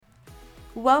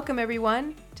Welcome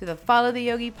everyone to the Follow the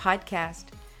Yogi podcast.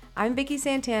 I'm Vicki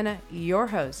Santana, your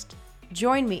host.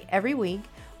 Join me every week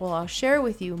where I'll share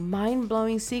with you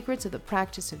mind-blowing secrets of the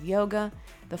practice of yoga,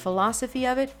 the philosophy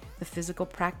of it, the physical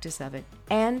practice of it,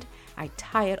 and I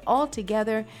tie it all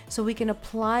together so we can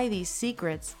apply these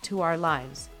secrets to our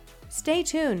lives. Stay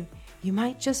tuned. You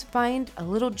might just find a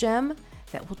little gem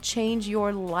that will change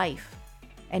your life.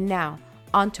 And now,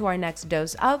 on to our next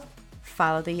dose of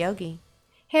Follow the Yogi.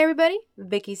 Hey everybody,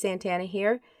 Vicki Santana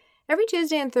here. Every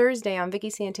Tuesday and Thursday on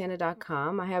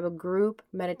VickiSantana.com, I have a group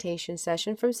meditation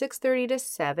session from 6:30 to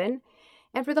 7.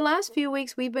 And for the last few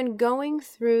weeks, we've been going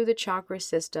through the chakra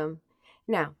system.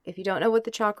 Now, if you don't know what the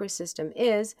chakra system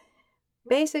is,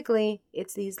 basically,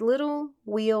 it's these little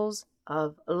wheels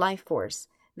of life force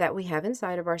that we have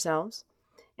inside of ourselves.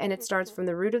 And it starts from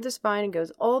the root of the spine and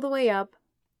goes all the way up,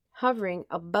 hovering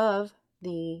above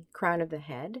the crown of the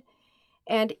head.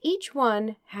 And each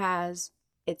one has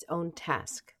its own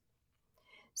task.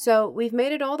 So we've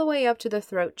made it all the way up to the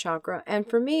throat chakra. And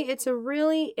for me, it's a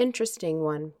really interesting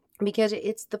one because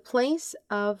it's the place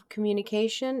of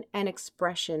communication and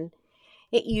expression.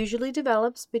 It usually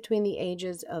develops between the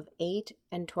ages of 8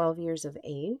 and 12 years of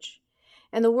age.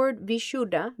 And the word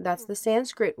Vishuddha, that's the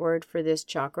Sanskrit word for this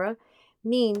chakra,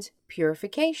 means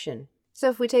purification. So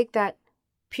if we take that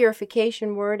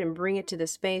purification word and bring it to the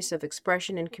space of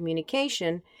expression and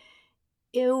communication,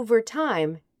 over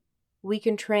time, we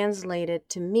can translate it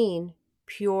to mean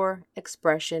pure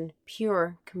expression,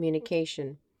 pure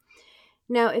communication.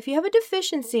 Now, if you have a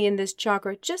deficiency in this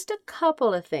chakra, just a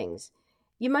couple of things.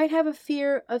 You might have a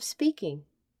fear of speaking.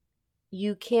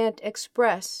 You can't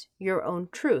express your own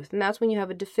truth, and that's when you have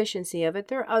a deficiency of it.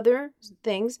 There are other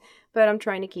things, but I'm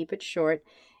trying to keep it short.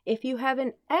 If you have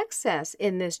an excess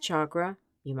in this chakra,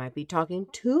 you might be talking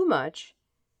too much.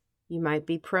 You might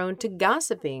be prone to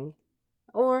gossiping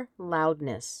or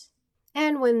loudness.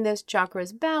 And when this chakra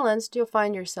is balanced, you'll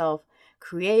find yourself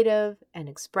creative and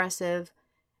expressive,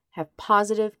 have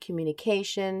positive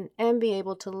communication, and be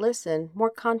able to listen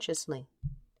more consciously.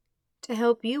 To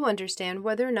help you understand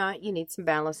whether or not you need some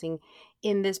balancing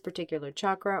in this particular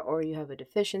chakra, or you have a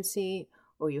deficiency,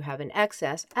 or you have an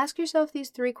excess, ask yourself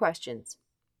these 3 questions.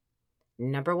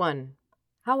 Number 1.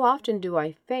 How often do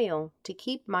I fail to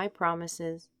keep my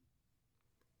promises?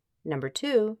 Number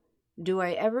 2, do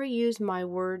I ever use my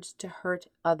words to hurt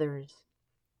others?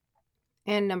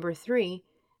 And number 3,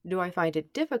 do I find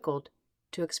it difficult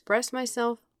to express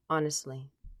myself honestly?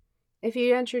 If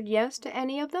you answered yes to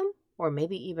any of them, or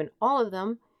maybe even all of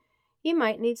them, you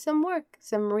might need some work,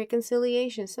 some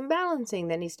reconciliation, some balancing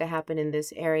that needs to happen in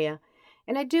this area.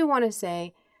 And I do want to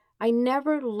say, I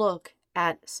never look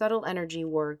at subtle energy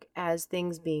work as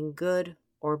things being good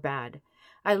or bad.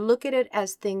 I look at it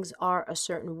as things are a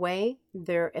certain way,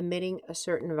 they're emitting a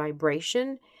certain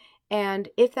vibration, and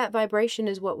if that vibration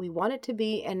is what we want it to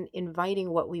be and inviting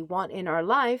what we want in our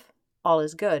life, all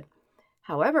is good.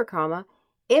 However,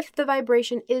 if the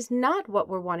vibration is not what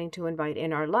we're wanting to invite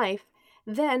in our life,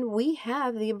 then we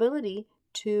have the ability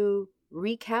to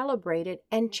recalibrate it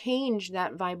and change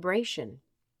that vibration.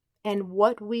 And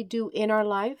what we do in our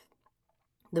life,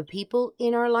 the people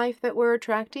in our life that we're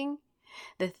attracting,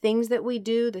 the things that we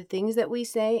do, the things that we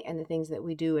say, and the things that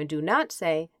we do and do not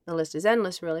say, the list is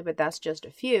endless really, but that's just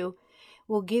a few,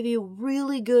 will give you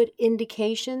really good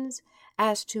indications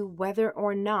as to whether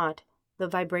or not the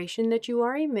vibration that you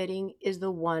are emitting is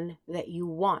the one that you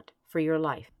want for your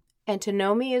life. And to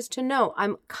know me is to know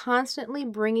I'm constantly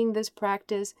bringing this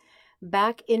practice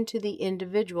back into the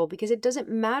individual because it doesn't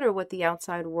matter what the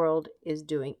outside world is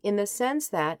doing, in the sense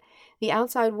that the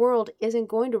outside world isn't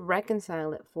going to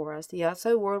reconcile it for us. The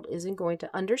outside world isn't going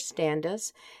to understand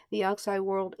us. The outside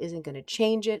world isn't going to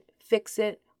change it, fix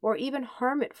it, or even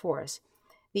harm it for us.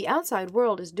 The outside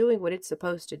world is doing what it's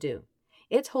supposed to do.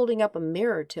 It's holding up a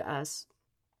mirror to us.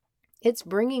 It's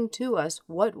bringing to us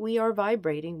what we are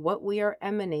vibrating, what we are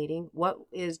emanating, what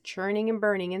is churning and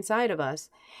burning inside of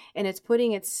us, and it's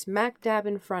putting it smack dab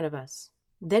in front of us.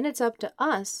 Then it's up to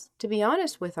us to be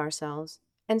honest with ourselves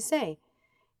and say,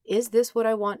 is this what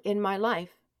I want in my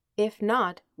life? If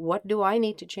not, what do I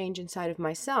need to change inside of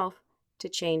myself to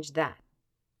change that?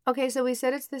 Okay, so we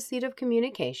said it's the seat of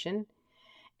communication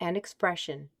and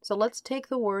expression. So let's take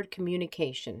the word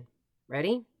communication.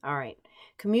 Ready? All right.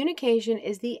 Communication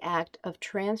is the act of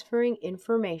transferring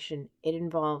information. It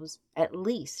involves at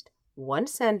least one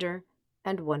sender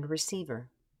and one receiver.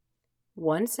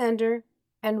 One sender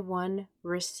and one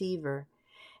receiver.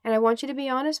 And I want you to be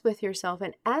honest with yourself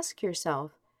and ask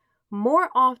yourself, more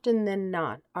often than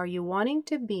not, are you wanting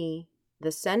to be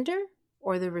the sender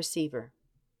or the receiver?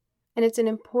 And it's an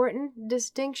important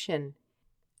distinction.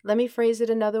 Let me phrase it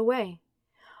another way.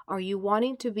 Are you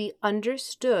wanting to be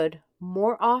understood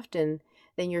more often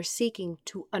than you're seeking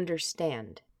to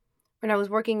understand? When I was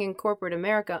working in corporate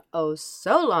America, oh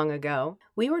so long ago,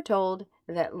 we were told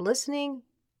that listening,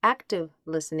 active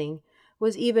listening,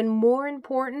 was even more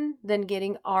important than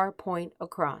getting our point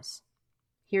across.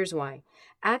 Here's why.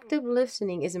 Active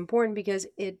listening is important because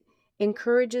it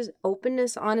encourages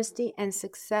openness, honesty, and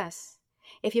success.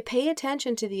 If you pay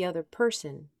attention to the other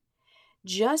person,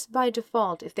 just by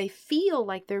default, if they feel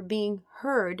like they're being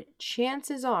heard,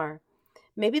 chances are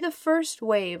maybe the first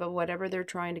wave of whatever they're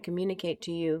trying to communicate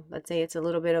to you, let's say it's a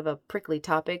little bit of a prickly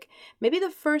topic, maybe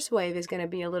the first wave is going to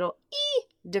be a little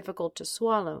difficult to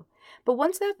swallow. But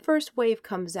once that first wave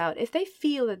comes out, if they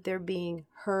feel that they're being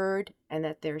heard and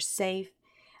that they're safe,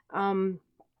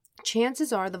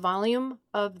 chances are the volume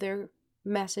of their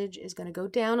message is going to go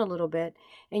down a little bit,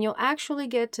 and you'll actually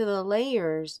get to the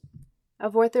layers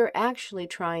of what they're actually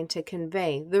trying to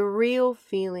convey, the real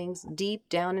feelings deep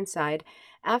down inside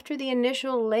after the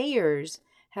initial layers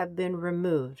have been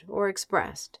removed or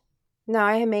expressed. Now,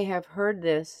 I may have learned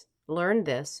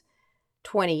this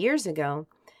 20 years ago,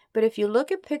 but if you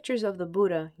look at pictures of the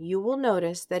Buddha, you will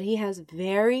notice that he has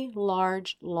very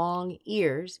large, long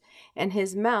ears, and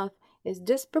his mouth is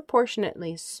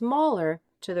disproportionately smaller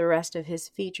to the rest of his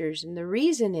features. And the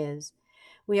reason is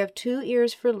we have 2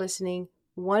 ears for listening,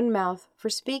 1 mouth for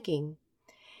speaking.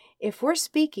 If we're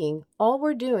speaking, all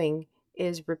we're doing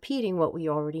is repeating what we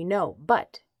already know.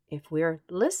 But if we're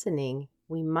listening,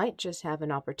 we might just have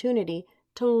an opportunity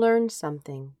to learn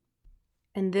something.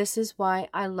 And this is why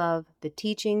I love the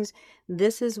teachings.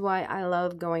 This is why I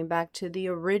love going back to the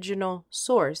original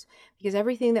source, because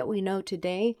everything that we know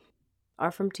today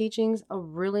are from teachings a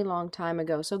really long time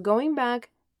ago. So going back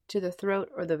to the throat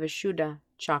or the Vishuddha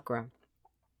chakra,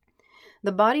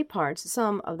 the body parts,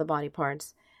 some of the body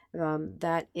parts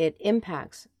that it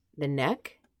impacts: the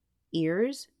neck,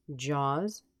 ears,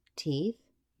 jaws, teeth,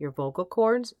 your vocal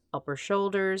cords, upper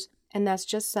shoulders, and that's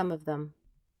just some of them.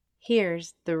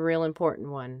 Here's the real important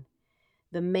one.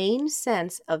 The main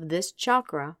sense of this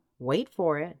chakra, wait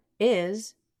for it,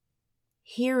 is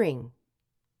hearing,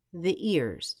 the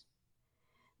ears.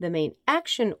 The main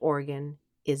action organ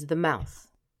is the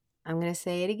mouth. I'm going to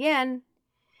say it again.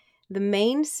 The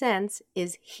main sense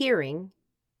is hearing.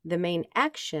 The main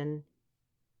action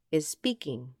is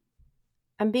speaking.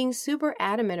 I'm being super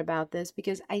adamant about this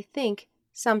because I think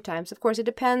sometimes, of course, it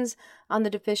depends on the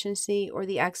deficiency or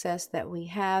the excess that we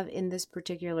have in this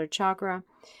particular chakra,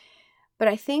 but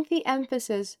I think the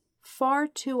emphasis far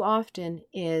too often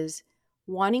is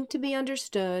wanting to be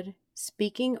understood,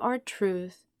 speaking our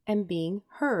truth, and being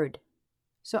heard.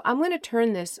 So I'm going to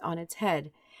turn this on its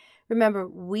head. Remember,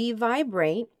 we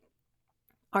vibrate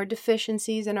our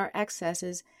deficiencies and our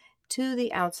excesses to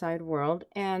the outside world,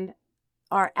 and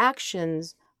our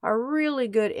actions are really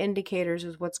good indicators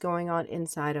of what's going on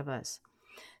inside of us.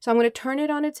 So I'm going to turn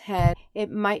it on its head. It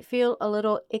might feel a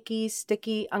little icky,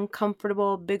 sticky,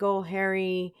 uncomfortable, big old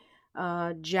hairy,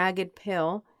 jagged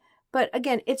pill. But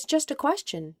again, it's just a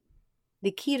question.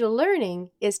 The key to learning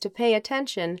is to pay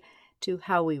attention to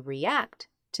how we react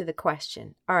to the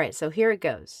question. All right, so here it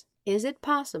goes. Is it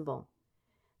possible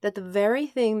that the very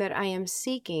thing that I am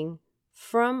seeking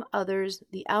from others,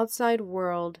 the outside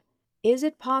world, is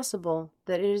it possible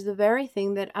that it is the very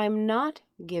thing that I'm not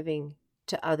giving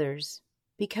to others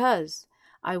because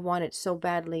I want it so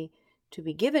badly to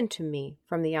be given to me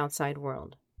from the outside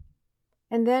world?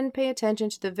 And then pay attention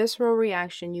to the visceral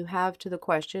reaction you have to the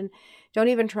question. Don't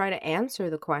even try to answer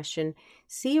the question.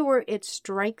 See where it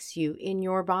strikes you in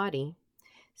your body.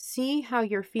 See how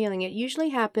you're feeling. It usually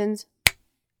happens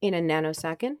in a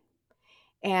nanosecond.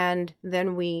 And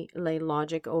then we lay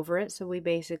logic over it. So we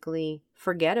basically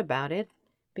forget about it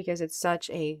because it's such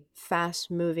a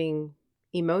fast-moving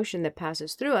emotion that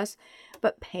passes through us.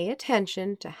 But pay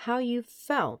attention to how you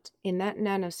felt in that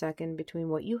nanosecond between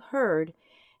what you heard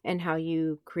and how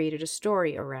you created a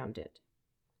story around it.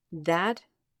 That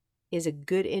is a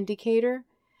good indicator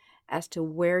as to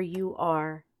where you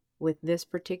are with this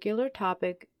particular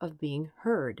topic of being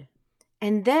heard.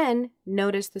 And then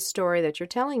notice the story that you're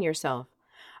telling yourself.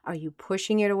 Are you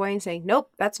pushing it away and saying,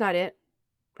 nope, that's not it,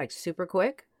 like super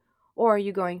quick? Or are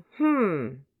you going,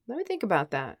 let me think about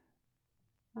that.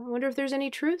 I wonder if there's any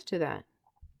truth to that.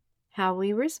 How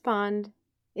we respond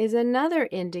is another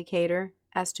indicator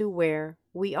as to where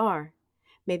we are.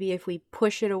 Maybe if we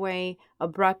push it away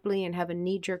abruptly and have a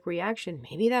knee-jerk reaction,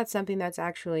 maybe that's something that's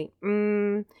actually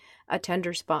a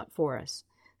tender spot for us,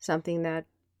 something that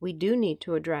we do need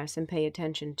to address and pay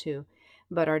attention to.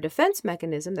 But our defense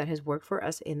mechanism that has worked for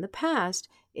us in the past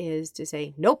is to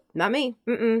say, nope, not me.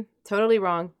 Totally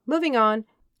wrong. Moving on.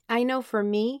 I know for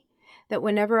me that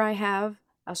whenever I have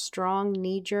a strong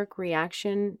knee-jerk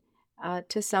reaction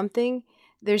to something,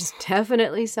 there's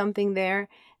definitely something there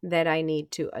that I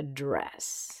need to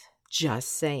address. Just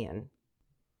saying.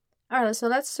 All right, so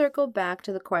let's circle back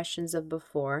to the questions of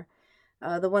before,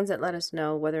 the ones that let us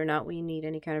know whether or not we need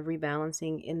any kind of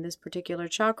rebalancing in this particular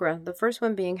chakra. The first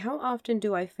one being, how often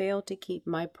do I fail to keep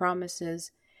my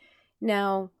promises?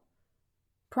 Now,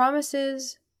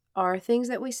 promises are things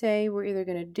that we say we're either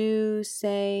going to do,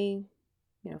 say,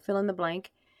 fill in the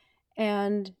blank,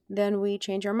 and then we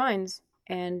change our minds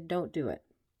and don't do it.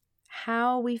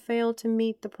 How we fail to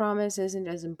meet the promise isn't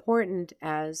as important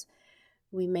as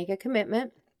we make a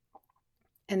commitment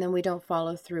and then we don't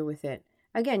follow through with it.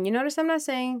 Again, you notice I'm not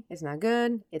saying it's not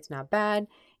good, it's not bad,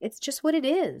 it's just what it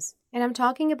is. And I'm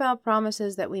talking about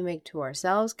promises that we make to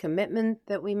ourselves, commitment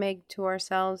that we make to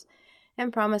ourselves,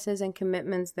 and promises and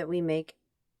commitments that we make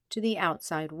to the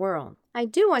outside world. I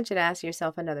do want you to ask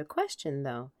yourself another question,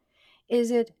 though.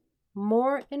 Is it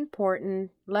more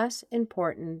important, less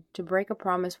important to break a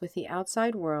promise with the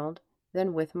outside world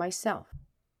than with myself?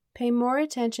 Pay more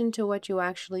attention to what you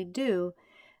actually do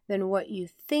than what you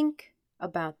think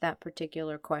about that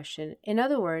particular question. In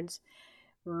other words,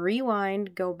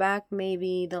 rewind, go back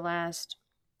maybe the last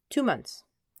 2 months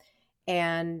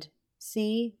and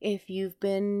see if you've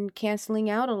been canceling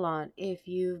out a lot, if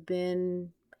you've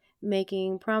been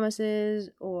making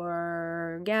promises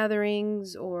or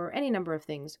gatherings or any number of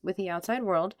things with the outside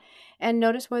world, and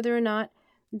notice whether or not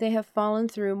they have fallen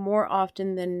through more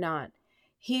often than not.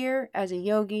 Here, as a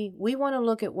yogi, we want to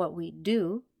look at what we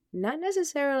do, not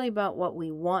necessarily about what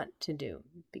we want to do,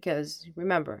 because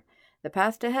remember, the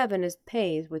path to heaven is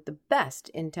paved with the best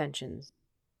intentions.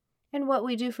 And what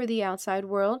we do for the outside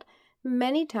world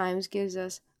many times gives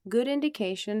us good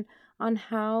indication on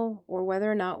how or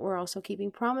whether or not we're also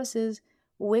keeping promises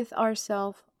with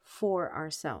ourselves for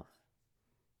ourselves.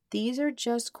 These are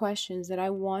just questions that I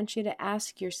want you to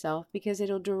ask yourself because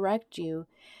it'll direct you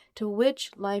to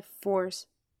which life force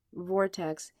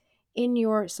vortex in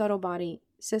your subtle body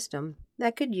system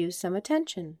that could use some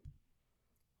attention.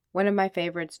 One of my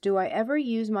favorites, do I ever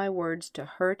use my words to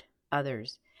hurt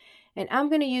others? And I'm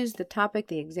going to use the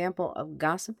example of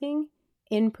gossiping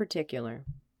in particular.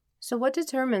 So what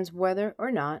determines whether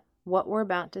or not what we're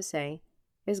about to say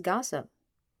is gossip?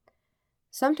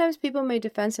 Sometimes people may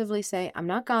defensively say, I'm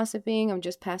not gossiping, I'm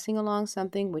just passing along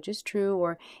something which is true,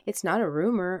 or it's not a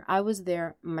rumor, I was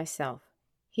there myself.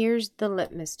 Here's the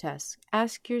litmus test.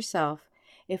 Ask yourself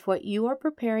if what you are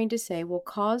preparing to say will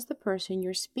cause the person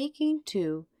you're speaking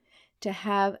to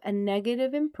have a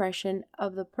negative impression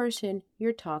of the person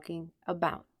you're talking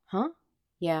about.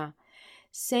 Yeah.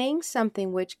 Saying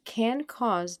something which can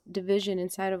cause division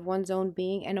inside of one's own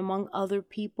being and among other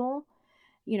people,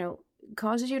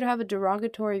 causes you to have a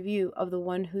derogatory view of the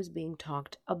one who's being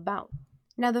talked about.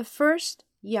 Now, the first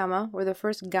yama, or the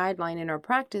first guideline in our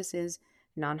practice, is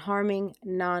non-harming,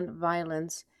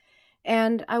 non-violence.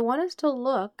 And I want us to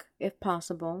look, if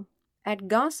possible, at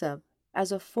gossip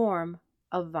as a form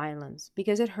of violence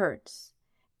because it hurts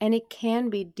and it can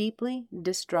be deeply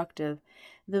destructive.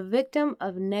 The victim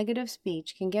of negative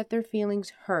speech can get their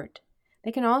feelings hurt.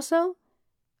 They can also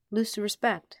lose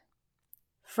respect,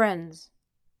 friends,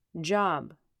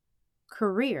 job,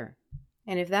 career.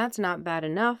 And if that's not bad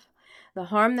enough, the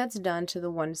harm that's done to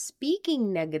the one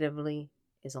speaking negatively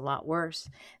is a lot worse.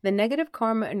 The negative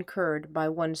karma incurred by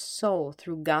one's soul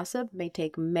through gossip may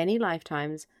take many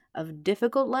lifetimes of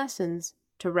difficult lessons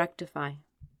to rectify.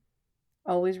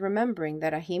 Always remembering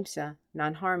that ahimsa,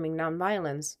 non-harming,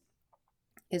 non-violence,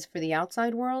 is for the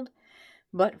outside world,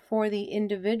 but for the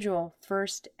individual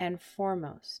first and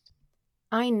foremost.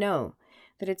 I know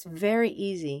that it's very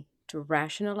easy to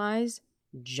rationalize,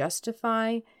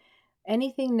 justify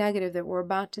anything negative that we're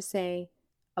about to say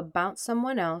about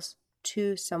someone else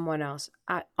to someone else.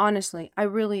 I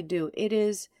really do. It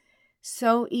is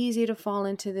so easy to fall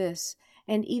into this.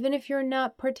 And even if you're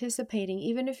not participating,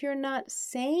 even if you're not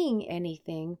saying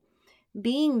anything,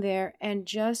 being there and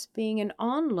just being an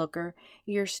onlooker,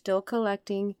 you're still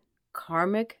collecting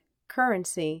karmic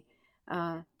currency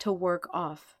to work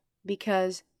off.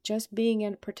 Because just being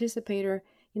a participator,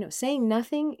 saying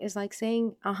nothing is like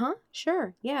saying,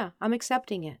 sure, yeah, I'm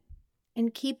accepting it.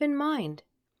 And keep in mind,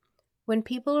 when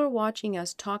people are watching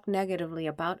us talk negatively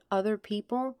about other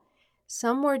people,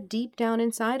 somewhere deep down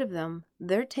inside of them,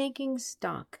 they're taking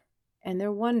stock and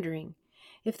they're wondering,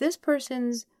 if this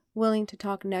person's willing to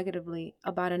talk negatively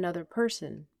about another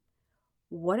person,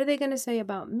 what are they going to say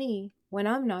about me when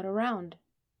I'm not around?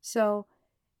 So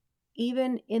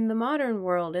even in the modern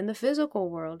world, in the physical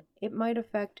world, it might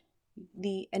affect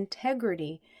the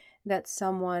integrity that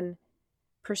someone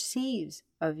perceives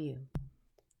of you.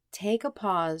 Take a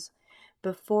pause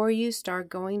before you start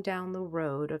going down the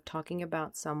road of talking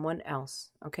about someone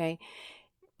else, okay?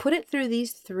 Put it through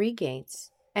these 3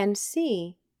 gates and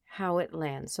see how it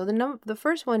lands. So the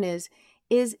first one is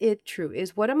it true?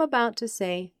 Is what I'm about to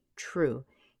say true?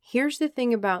 Here's the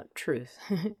thing about truth.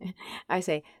 I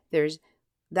say there's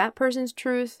that person's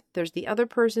truth, there's the other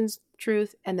person's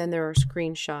truth, and then there are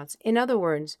screenshots. In other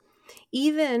words,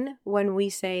 even when we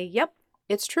say, yep,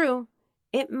 it's true,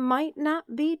 it might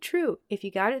not be true. If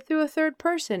you got it through a third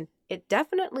person, it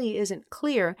definitely isn't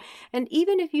clear. And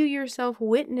even if you yourself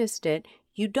witnessed it,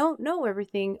 you don't know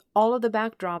everything, all of the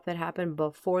backdrop that happened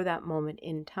before that moment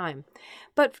in time.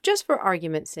 But just for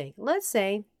argument's sake, let's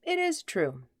say it is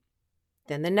true.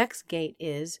 Then the next gate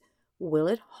is, will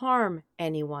it harm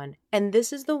anyone? And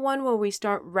this is the one where we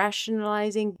start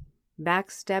rationalizing,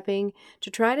 backstepping to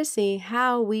try to see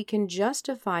how we can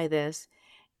justify this,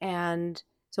 and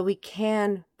so we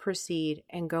can proceed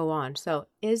and go on. So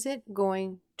is it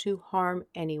going to harm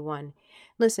anyone?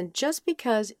 Listen, just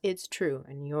because it's true,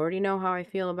 and you already know how I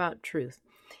feel about truth,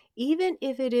 even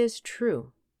if it is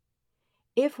true,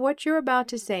 if what you're about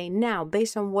to say now,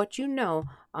 based on what you know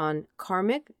on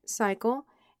karmic cycle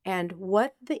and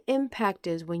what the impact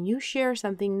is when you share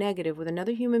something negative with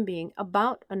another human being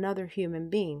about another human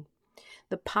being,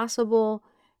 the possible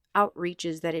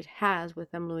outreaches that it has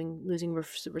with them losing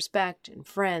respect and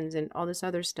friends and all this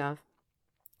other stuff,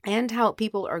 and how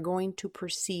people are going to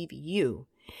perceive you,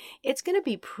 it's going to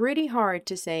be pretty hard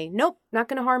to say, nope, not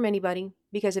going to harm anybody,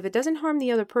 because if it doesn't harm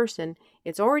the other person,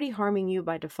 it's already harming you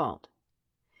by default.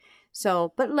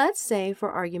 So, but let's say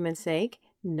for argument's sake,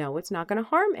 no, it's not going to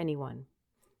harm anyone.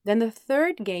 Then the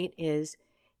third gate is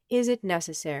it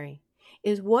necessary?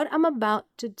 Is what I'm about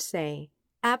to say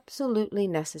absolutely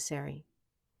necessary?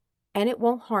 And it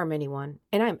won't harm anyone.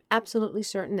 And I'm absolutely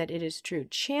certain that it is true.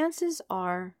 Chances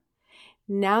are,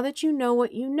 now that you know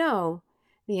what you know,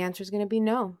 the answer is going to be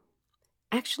no.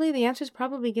 Actually, the answer is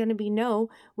probably going to be no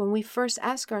when we first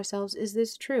ask ourselves, is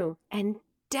this true? And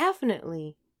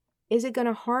definitely, is it going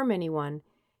to harm anyone?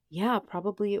 Yeah,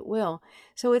 probably it will.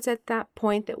 So it's at that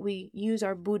point that we use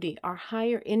our buddhi, our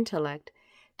higher intellect,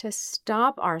 to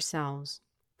stop ourselves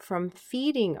from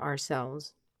feeding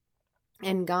ourselves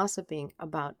and gossiping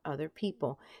about other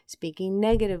people, speaking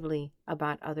negatively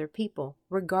about other people,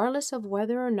 regardless of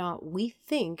whether or not we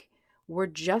think we're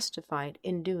justified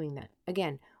in doing that.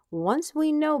 Again, once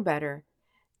we know better,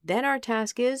 then our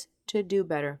task is to do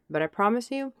better. But I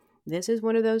promise you, this is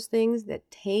one of those things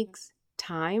that takes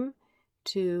time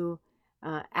to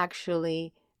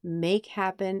actually make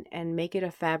happen and make it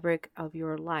a fabric of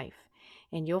your life.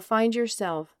 And you'll find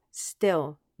yourself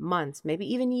still months,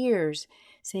 maybe even years,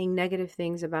 saying negative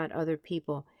things about other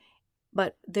people.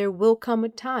 But there will come a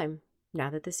time,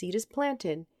 now that the seed is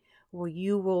planted, where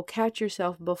you will catch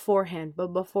yourself beforehand. But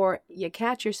before you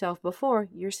catch yourself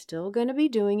you're still going to be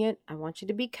doing it. I want you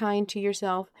to be kind to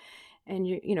yourself.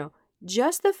 And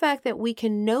just the fact that we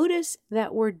can notice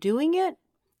that we're doing it,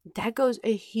 that goes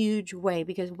a huge way,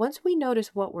 because once we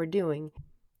notice what we're doing,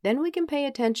 then we can pay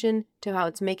attention to how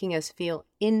it's making us feel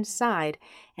inside.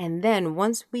 And then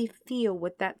once we feel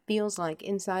what that feels like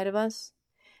inside of us,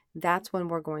 that's when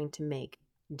we're going to make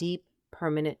deep,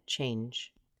 permanent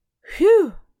change.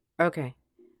 Phew! Okay.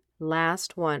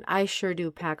 Last one. I sure do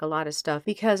pack a lot of stuff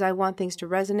because I want things to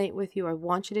resonate with you. I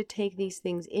want you to take these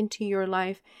things into your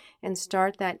life and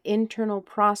start that internal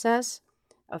process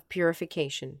of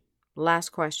purification. Last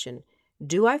question.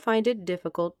 Do I find it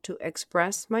difficult to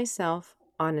express myself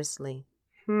honestly?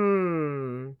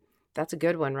 That's a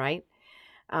good one, right?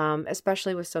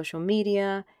 Especially with social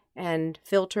media and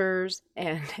filters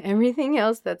and everything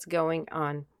else that's going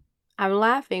on. I'm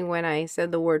laughing when I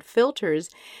said the word filters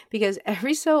because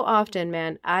every so often,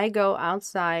 man, I go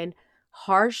outside,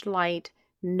 harsh light,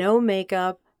 no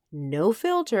makeup, no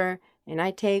filter, and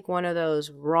I take one of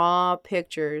those raw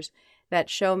pictures that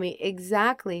show me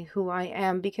exactly who I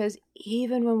am, because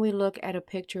even when we look at a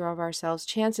picture of ourselves,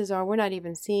 chances are we're not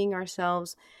even seeing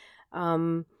ourselves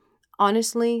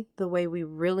honestly the way we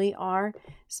really are.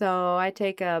 So I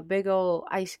take a big old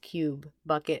ice cube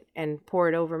bucket and pour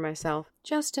it over myself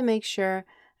just to make sure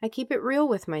I keep it real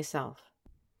with myself.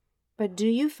 But do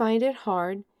you find it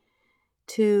hard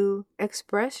to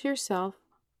express yourself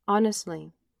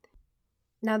honestly?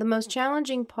 Now, the most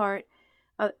challenging part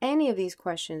of any of these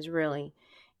questions really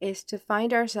is to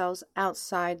find ourselves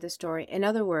outside the story. In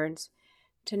other words,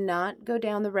 to not go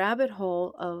down the rabbit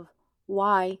hole of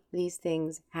why these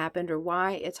things happened or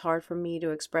why it's hard for me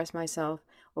to express myself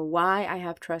or why I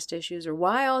have trust issues, or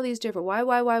why all these different,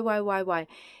 why.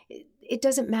 It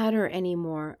doesn't matter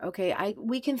anymore, okay?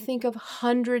 We can think of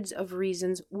hundreds of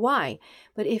reasons why,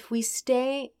 but if we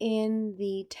stay in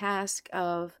the task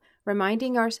of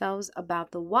reminding ourselves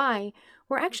about the why,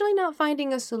 we're actually not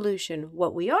finding a solution.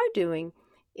 What we are doing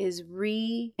is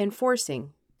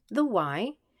reinforcing the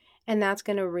why, and that's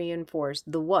going to reinforce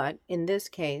the what, in this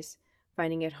case,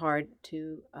 finding it hard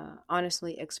to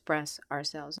honestly express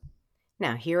ourselves.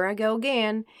 Now, here I go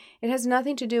again. It has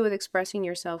nothing to do with expressing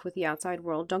yourself with the outside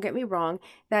world. Don't get me wrong.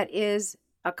 That is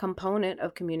a component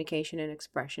of communication and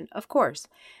expression, of course.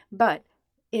 But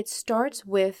it starts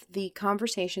with the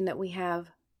conversation that we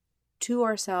have to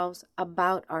ourselves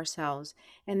about ourselves.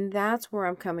 And that's where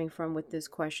I'm coming from with this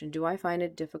question. Do I find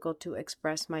it difficult to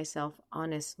express myself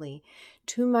honestly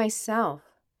to myself?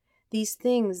 These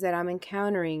things that I'm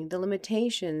encountering, the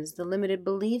limitations, the limited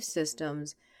belief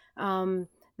systems,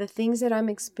 the things that I'm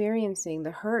experiencing, the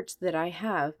hurts that I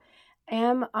have,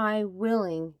 am I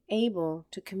able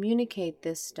to communicate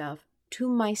this stuff to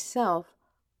myself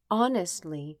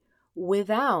honestly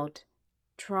without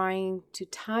trying to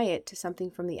tie it to something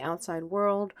from the outside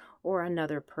world or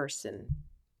another person?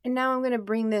 And now I'm going to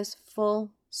bring this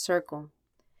full circle.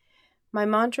 My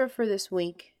mantra for this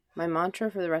week, my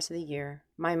mantra for the rest of the year,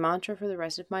 my mantra for the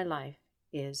rest of my life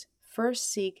is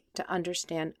first seek to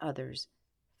understand others.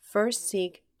 First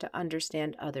seek to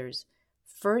understand others.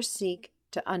 First seek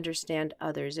to understand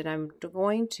others. And I'm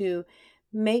going to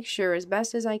make sure as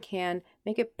best as I can,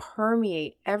 make it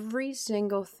permeate every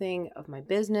single thing of my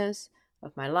business,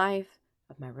 of my life,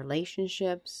 of my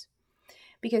relationships.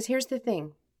 Because here's the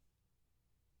thing.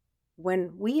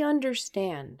 When we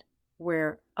understand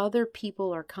where other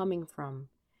people are coming from,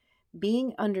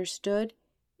 being understood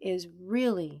is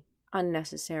really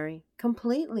unnecessary,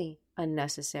 completely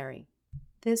unnecessary.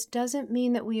 This doesn't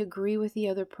mean that we agree with the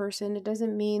other person. It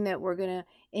doesn't mean that we're going to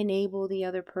enable the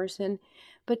other person,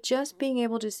 but just being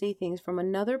able to see things from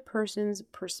another person's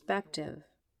perspective,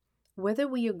 whether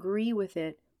we agree with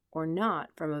it or not,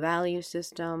 from a value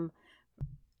system,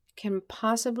 can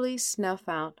possibly snuff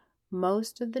out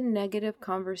most of the negative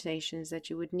conversations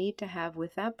that you would need to have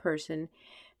with that person,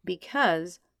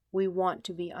 because we want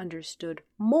to be understood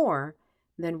more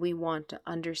than we want to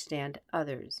understand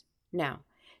others. Now,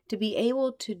 to be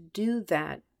able to do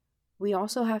that, we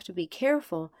also have to be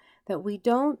careful that we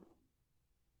don't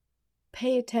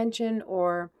pay attention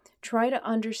or try to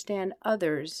understand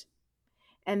others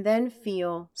and then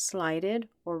feel slighted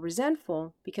or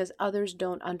resentful because others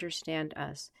don't understand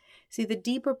us. See, the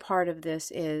deeper part of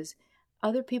this is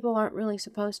other people aren't really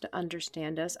supposed to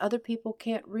understand us. Other people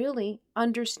can't really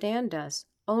understand us.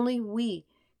 Only we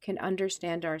can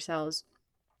understand ourselves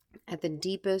at the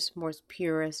deepest, most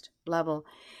purest level.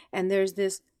 And there's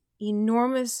this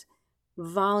enormous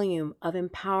volume of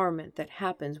empowerment that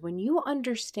happens when you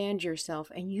understand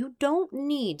yourself, and you don't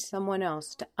need someone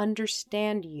else to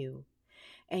understand you,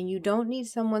 and you don't need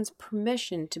someone's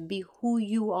permission to be who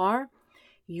you are.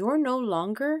 You're no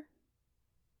longer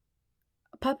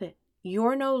a puppet.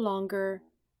 You're no longer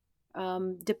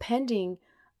depending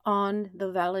on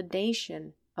the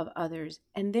validation of others,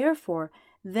 and therefore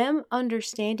them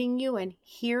understanding you and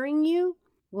hearing you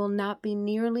will not be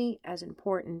nearly as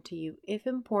important to you, if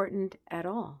important at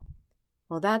all.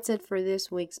 Well, that's it for this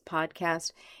week's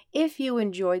podcast. If you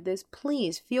enjoyed this,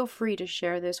 please feel free to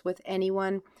share this with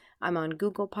anyone. I'm on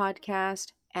Google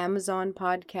Podcast, Amazon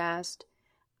Podcast,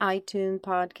 iTunes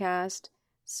Podcast,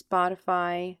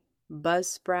 Spotify,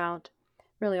 Buzzsprout,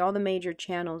 really all the major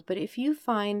channels. But if you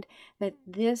find that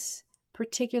this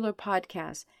particular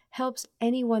podcast helps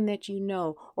anyone that you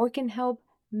know, or can help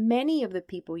many of the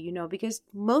people you know, because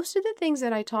most of the things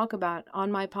that I talk about on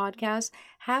my podcast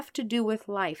have to do with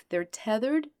life. They're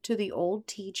tethered to the old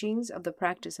teachings of the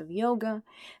practice of yoga.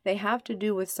 They have to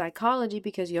do with psychology,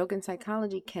 because yoga and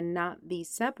psychology cannot be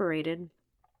separated.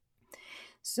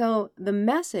 So the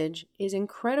message is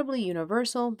incredibly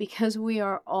universal, because we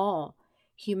are all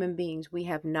human beings.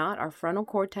 Our frontal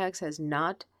cortex has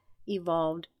not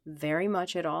evolved very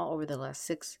much at all over the last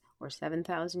 6,000 or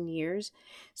 7,000 years.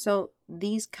 So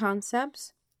these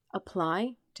concepts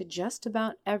apply to just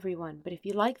about everyone. But if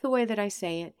you like the way that I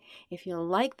say it, if you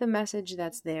like the message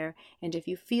that's there, and if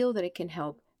you feel that it can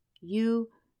help you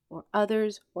or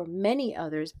others or many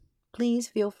others, please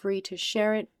feel free to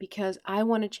share it, because I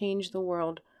want to change the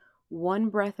world one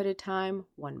breath at a time,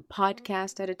 one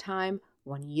podcast at a time,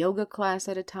 one yoga class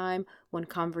at a time, one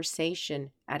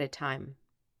conversation at a time.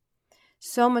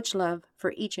 So much love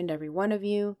for each and every one of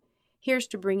you. Here's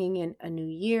to bringing in a new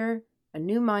year, a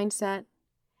new mindset,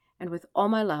 and with all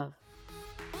my love,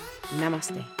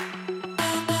 namaste.